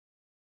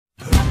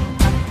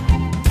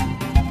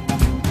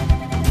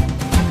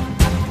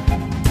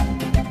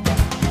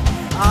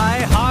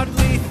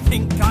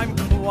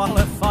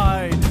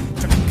qualified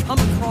to come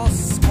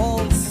across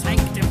all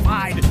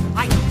sanctified.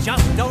 I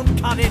just don't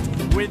cut it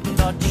with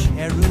the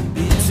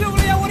cherubim.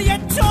 Julia, what are you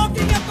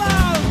talking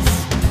about?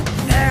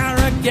 There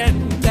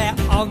again, they're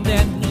on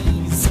their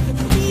knees.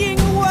 Being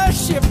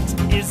worshipped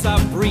is a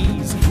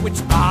breeze, which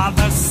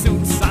other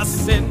suits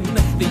us in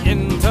the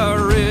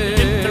interim.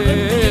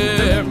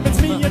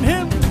 It's me and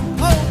him.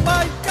 Oh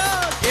my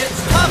God! It's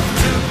tough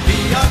to be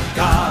a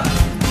god.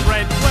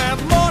 Tread where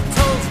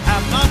mortals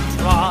have not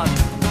trod.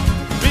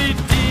 Be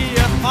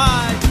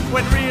deified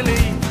when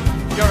really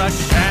you're a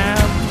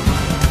sham.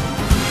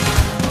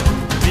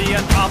 Be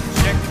an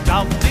object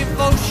of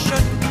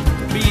devotion.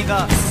 Be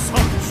the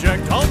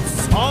subject of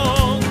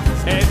song.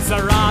 It's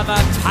a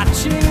rather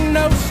touching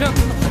notion,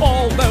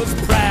 all those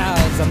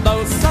prayers and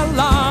those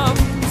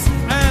salams.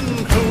 And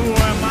who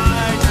am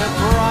I to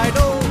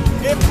bridle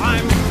if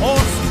I'm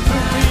forced to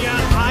be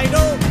an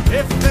idol?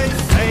 If they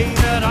say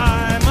that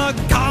I'm a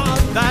god,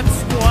 that's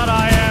what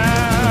I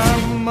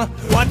am.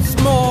 What's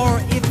more,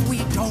 if we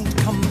don't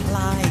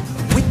comply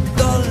with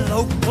the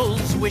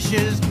locals'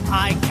 wishes,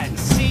 I can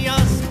see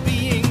us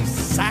being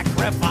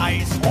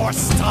sacrificed or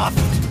stuffed.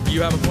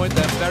 You have a point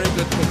there. Very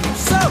good thinking.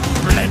 So,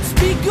 let's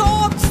be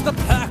gods, the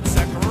perks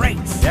are great.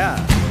 Yeah.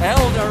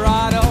 El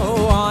Dorado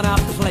on a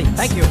plate.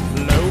 Thank you.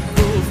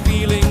 Local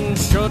feeling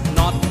should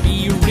not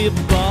be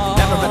rebuffed.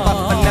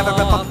 Never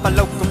rip up a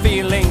local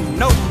feeling.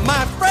 No,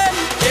 my friend.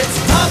 It's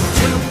tough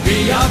to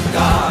be a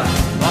god,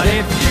 but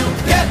if you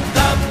get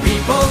the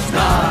people's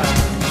nod,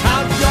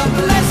 count your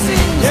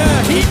blessings,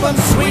 keep them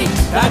sweet.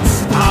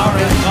 That's our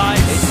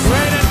advice.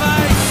 Great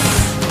advice.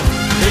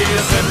 Be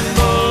a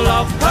symbol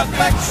of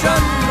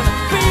perfection.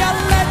 Be a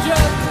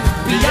legend.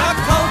 Be a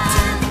cult.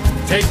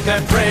 Take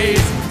their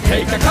praise.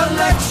 Take a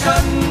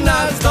collection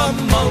as the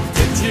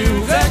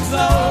multitudes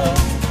exult.